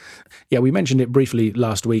 We mentioned it briefly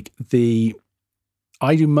last week.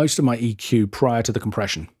 I do most of my EQ prior to the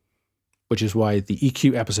compression, which is why the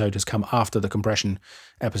EQ episode has come after the compression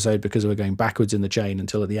episode, because we're going backwards in the chain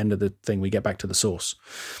until at the end of the thing we get back to the source.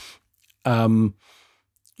 You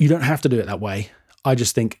don't have to do it that way. I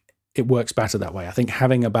just think it works better that way. I think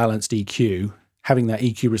having a balanced EQ, having that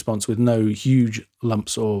EQ response with no huge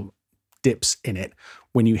lumps or dips in it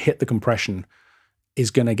when you hit the compression, is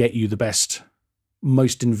going to get you the best,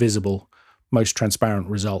 most invisible, most transparent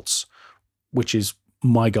results, which is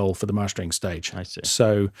my goal for the mastering stage. I see.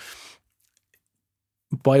 So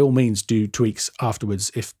by all means do tweaks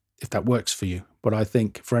afterwards if that works for you. But I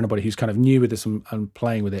think for anybody who's kind of new with this and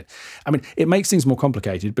playing with it, I mean, it makes things more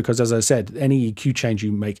complicated because, as I said, any EQ change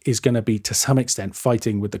you make is going to be to some extent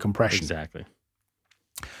fighting with the compression. Exactly.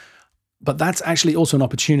 But that's actually also an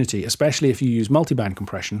opportunity, especially if you use multiband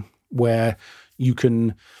compression, where you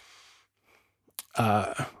can,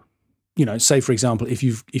 say for example, if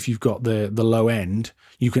you've got the low end,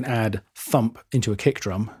 you can add thump into a kick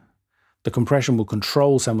drum. The compression will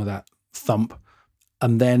control some of that thump,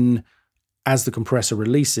 and then as the compressor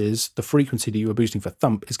releases, the frequency that you were boosting for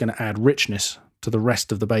thump is going to add richness to the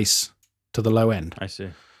rest of the bass to the low end. I see.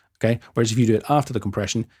 Okay. Whereas if you do it after the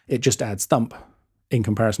compression, it just adds thump in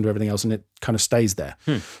comparison to everything else, and it kind of stays there.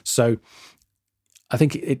 So I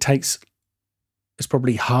think it's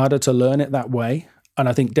probably harder to learn it that way. And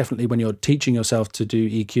I think definitely when you're teaching yourself to do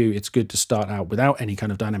EQ, it's good to start out without any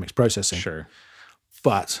kind of dynamics processing. Sure.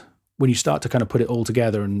 But when you start to kind of put it all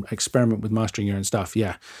together and experiment with mastering your own stuff,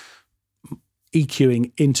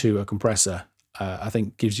 EQing into a compressor, I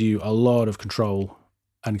think gives you a lot of control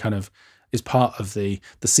and kind of is part of the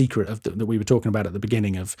secret of that we were talking about at the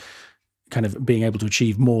beginning of kind of being able to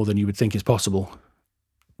achieve more than you would think is possible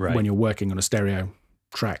when you're working on a stereo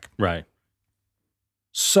track. Right.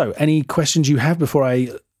 So any questions you have before I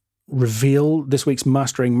reveal this week's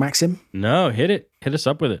mastering maxim? No, hit it. Hit us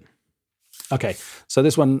up with it. Okay. So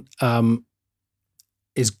this one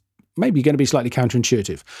is maybe going to be slightly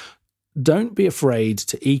counterintuitive. Don't be afraid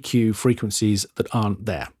to EQ frequencies that aren't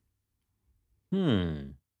there.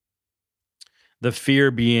 The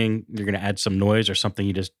fear being you're going to add some noise or something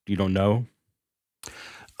you don't know.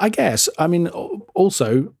 I guess. I mean,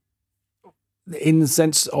 also in the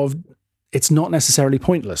sense of it's not necessarily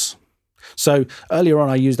pointless. So earlier on,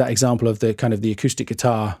 I used that example of the kind of the acoustic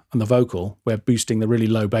guitar and the vocal, where boosting the really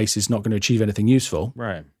low bass is not going to achieve anything useful.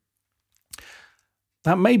 Right.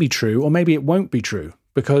 That may be true, or maybe it won't be true,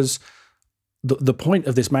 because the point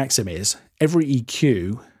of this maxim is every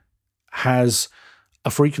EQ has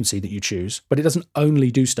a frequency that you choose, but it doesn't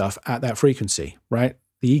only do stuff at that frequency, right?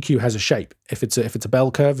 The EQ has a shape. If it's a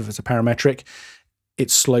bell curve, if it's a parametric,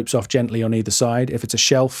 it slopes off gently on either side. If it's a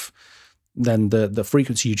shelf, then the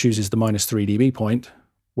frequency you choose is the minus 3 dB point,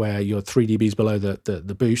 where you're 3 dBs below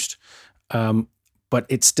the boost. But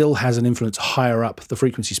it still has an influence higher up the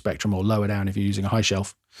frequency spectrum, or lower down if you're using a high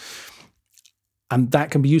shelf. And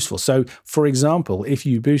that can be useful. So, for example, if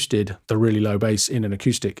you boosted the really low bass in an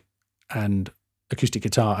acoustic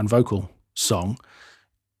guitar and vocal song,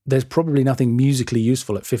 there's probably nothing musically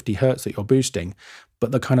useful at 50 hertz that you're boosting,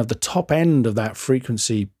 but the kind of the top end of that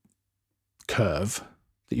frequency curve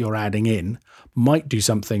that you're adding in might do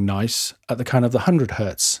something nice at the kind of the 100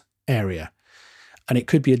 hertz area. And it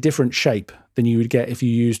could be a different shape than you would get if you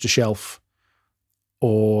used a shelf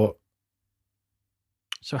or...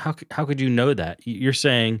 So how could you know that? You're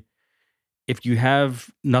saying if you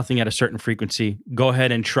have nothing at a certain frequency, go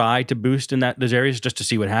ahead and try to boost in those areas just to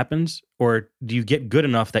see what happens? Or do you get good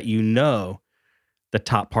enough that you know the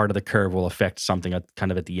top part of the curve will affect something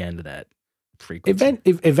kind of at the end of that frequency?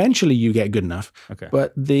 Eventually you get good enough. Okay.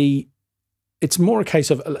 But it's more a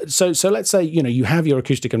case of, so let's say, you have your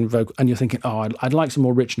acoustic and vocal and you're thinking, oh, I'd like some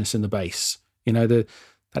more richness in the bass.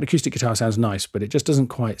 That acoustic guitar sounds nice, but it just doesn't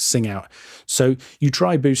quite sing out. So you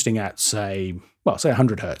try boosting at, say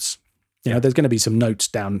 100 hertz. There's going to be some notes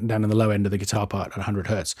down in the low end of the guitar part at 100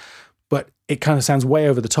 hertz, but it kind of sounds way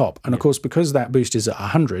over the top. And of course, because that boost is at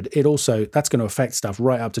 100, that's going to affect stuff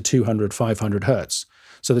right up to 200, 500 hertz.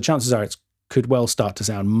 So the chances are it could well start to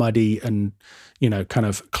sound muddy and, kind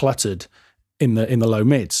of cluttered in the low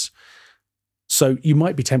mids. So you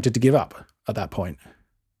might be tempted to give up at that point.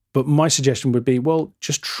 But my suggestion would be, well,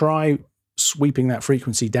 just try sweeping that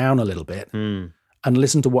frequency down a little bit and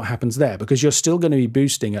listen to what happens there, because you're still going to be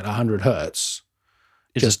boosting at 100 hertz,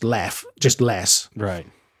 just less. Right.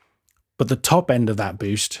 But the top end of that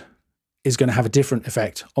boost is going to have a different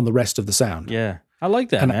effect on the rest of the sound. Yeah. I like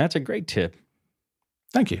that, And- man. That's a great tip.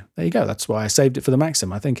 Thank you. There you go. That's why I saved it for the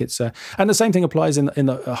Maxim. I think it's, and the same thing applies in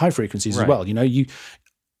the high frequencies as Right. well.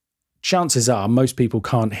 Chances are most people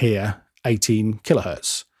can't hear 18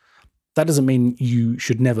 kilohertz. That doesn't mean you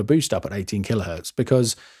should never boost up at 18 kilohertz,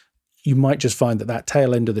 because you might just find that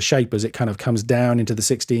tail end of the shape, as it kind of comes down into the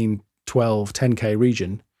 16, 12, 10K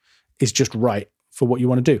region, is just right for what you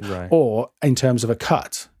want to do. Right. Or in terms of a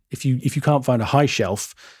cut, if you can't find a high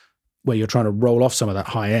shelf where you're trying to roll off some of that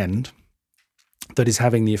high end that is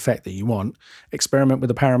having the effect that you want, experiment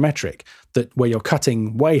with a parametric where you're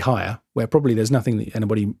cutting way higher, where probably there's nothing that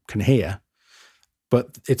anybody can hear,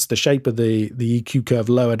 but it's the shape of the EQ curve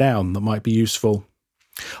lower down that might be useful.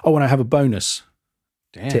 Oh, and I have a bonus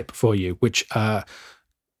tip for you, which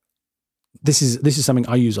this is something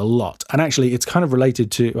I use a lot, and actually it's kind of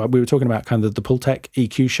related to, we were talking about kind of the Pultec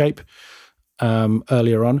EQ shape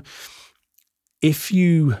earlier on. If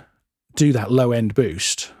you do that low end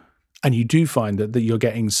boost, and you do find that you're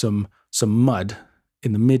getting some mud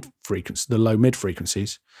in the low mid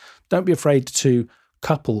frequencies, don't be afraid to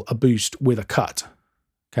couple a boost with a cut.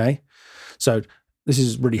 Okay, so this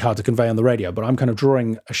is really hard to convey on the radio, but I'm kind of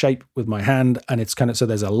drawing a shape with my hand, and it's kind of, so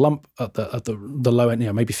there's a lump at the low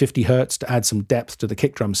end, maybe 50 hertz to add some depth to the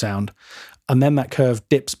kick drum sound, and then that curve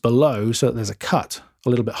dips below so that there's a cut a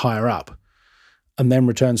little bit higher up, and then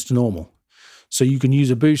returns to normal. So you can use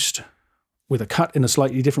a boost with a cut in a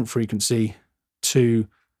slightly different frequency to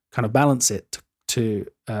kind of balance it, to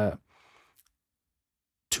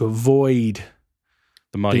avoid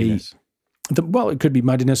The muddiness. well, it could be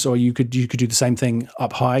muddiness, or you could do the same thing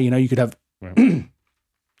up high. You could have you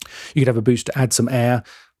could have a boost to add some air,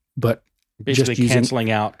 but Basically just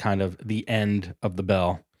canceling out kind of the end of the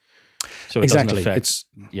bell. So it exactly. doesn't affect.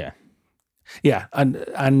 Yeah,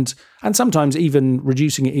 and sometimes even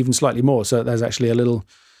reducing it even slightly more. So there's actually a little.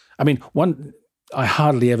 I mean, I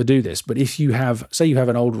hardly ever do this, but if you have, say you have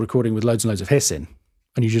an old recording with loads and loads of hiss in,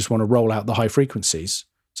 and you just want to roll out the high frequencies,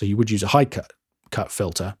 so you would use a high cut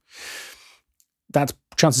filter,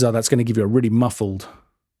 chances are that's going to give you a really muffled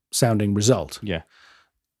sounding result. Yeah.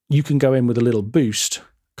 You can go in with a little boost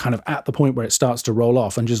kind of at the point where it starts to roll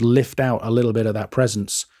off and just lift out a little bit of that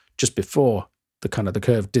presence just before the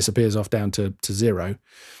curve disappears off down to zero,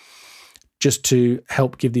 just to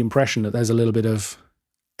help give the impression that there's a little bit of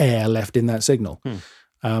air left in that signal.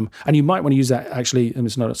 And you might want to use that, actually, and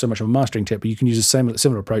it's not so much of a mastering tip, but you can use a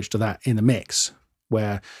similar approach to that in the mix,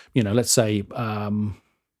 where, let's say,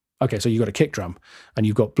 okay, so you've got a kick drum and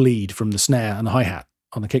you've got bleed from the snare and the hi-hat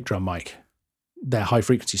on the kick drum mic. They're high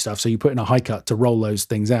frequency stuff. So you put in a high cut to roll those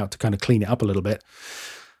things out to kind of clean it up a little bit.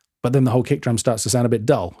 But then the whole kick drum starts to sound a bit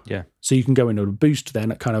dull. Yeah. So you can go into a boost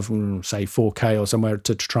then at kind of, say, 4K or somewhere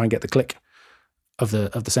to try and get the click of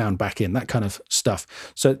the sound back in, that kind of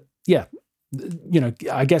stuff. So yeah,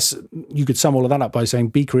 I guess you could sum all of that up by saying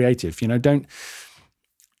be creative. Don't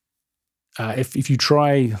if you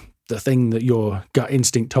try the thing that your gut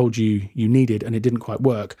instinct told you needed and it didn't quite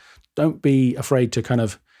work, don't be afraid to kind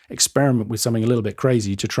of experiment with something a little bit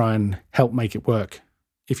crazy to try and help make it work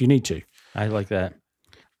if you need to. I like that.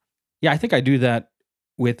 Yeah, I think I do that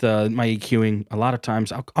with my EQing. A lot of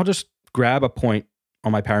times I'll just grab a point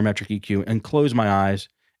on my parametric EQ and close my eyes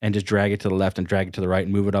and just drag it to the left and drag it to the right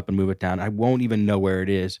and move it up and move it down. I won't even know where it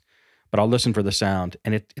is, but I'll listen for the sound.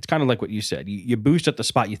 And it's kind of like what you said. You boost at the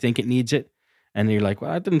spot you think it needs it, and then you're like,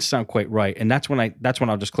 well, that didn't sound quite right. And that's when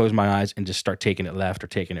I'll just close my eyes and just start taking it left or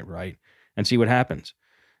taking it right and see what happens.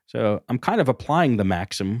 So I'm kind of applying the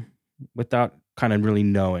Maxim without kind of really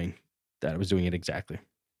knowing that I was doing it exactly.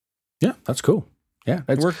 Yeah, that's cool. Yeah,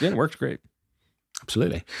 It worked great.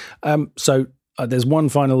 Absolutely. So there's one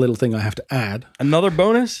final little thing I have to add. Another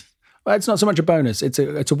bonus? Well, it's not so much a bonus. It's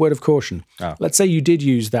a word of caution. Oh. Let's say you did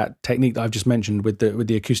use that technique that I've just mentioned with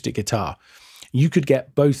the acoustic guitar. You could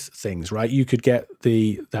get both things, right? You could get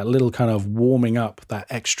that little kind of warming up, that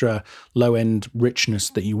extra low end richness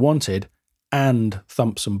that you wanted, and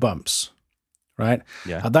thumps and bumps, right?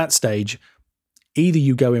 Yeah. At that stage, either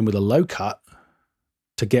you go in with a low cut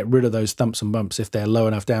to get rid of those thumps and bumps if they're low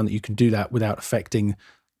enough down that you can do that without affecting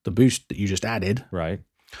the boost that you just added. Right.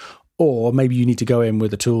 Or maybe you need to go in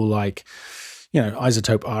with a tool like,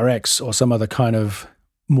 Isotope RX or some other kind of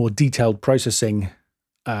more detailed processing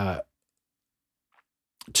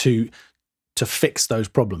to fix those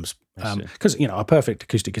problems. Because, a perfect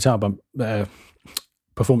acoustic guitar bump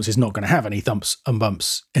performance is not going to have any thumps and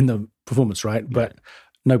bumps in the performance, right? But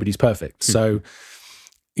nobody's perfect. So,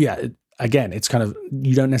 yeah, again, it's kind of,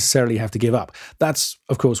 you don't necessarily have to give up. That's,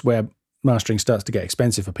 of course, where mastering starts to get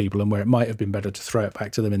expensive for people, and where it might have been better to throw it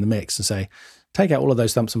back to them in the mix and say, take out all of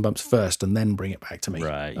those thumps and bumps first and then bring it back to me.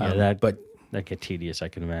 Right. Yeah, that get tedious, I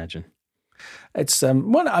can imagine. It's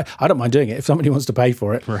well, I don't mind doing it if somebody wants to pay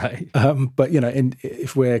for it. Right. But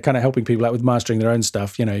if we're kind of helping people out with mastering their own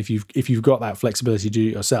stuff, if you've got that flexibility to do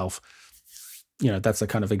it yourself, that's a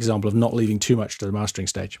kind of example of not leaving too much to the mastering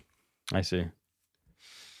stage. I see.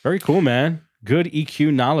 Very cool, man. Good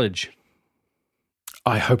EQ knowledge.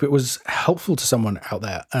 I hope it was helpful to someone out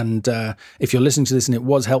there. And if you're listening to this and it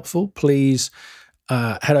was helpful, please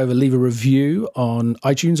head over, leave a review on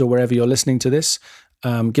iTunes or wherever you're listening to this.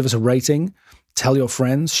 Give us a rating, tell your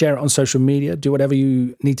friends, share it on social media, do whatever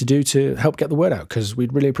you need to do to help get the word out, because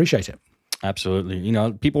we'd really appreciate it.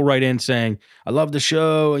 Absolutely. People write in saying, I love the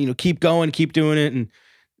show, keep going, keep doing it. And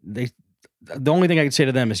the only thing I can say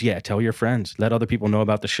to them is, tell your friends, let other people know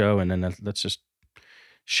about the show, and then let's just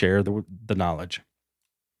share the knowledge.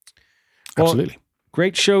 Absolutely. Well,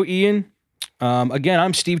 great show, Ian. Again,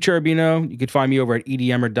 I'm Steve Cherubino. You can find me over at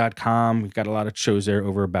edmer.com. We've got a lot of shows there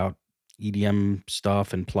over about EDM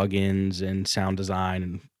stuff and plugins and sound design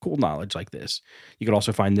and cool knowledge like this. You can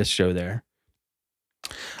also find this show there.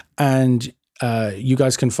 And you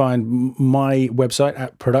guys can find my website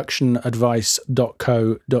at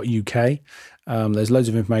productionadvice.co.uk. There's loads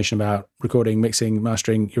of information about recording, mixing,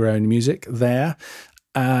 mastering your own music there.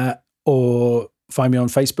 Or find me on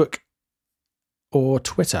Facebook or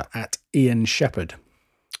Twitter at Ian Shepherd.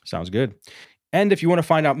 Sounds good. And if you want to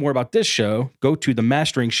find out more about this show, go to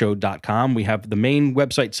themasteringshow.com. We have the main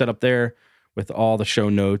website set up there with all the show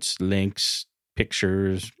notes, links,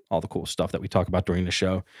 pictures, all the cool stuff that we talk about during the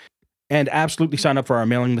show. And absolutely sign up for our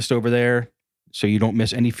mailing list over there so you don't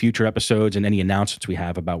miss any future episodes and any announcements we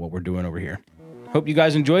have about what we're doing over here. Hope you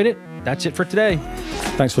guys enjoyed it. That's it for today.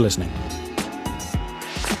 Thanks for listening.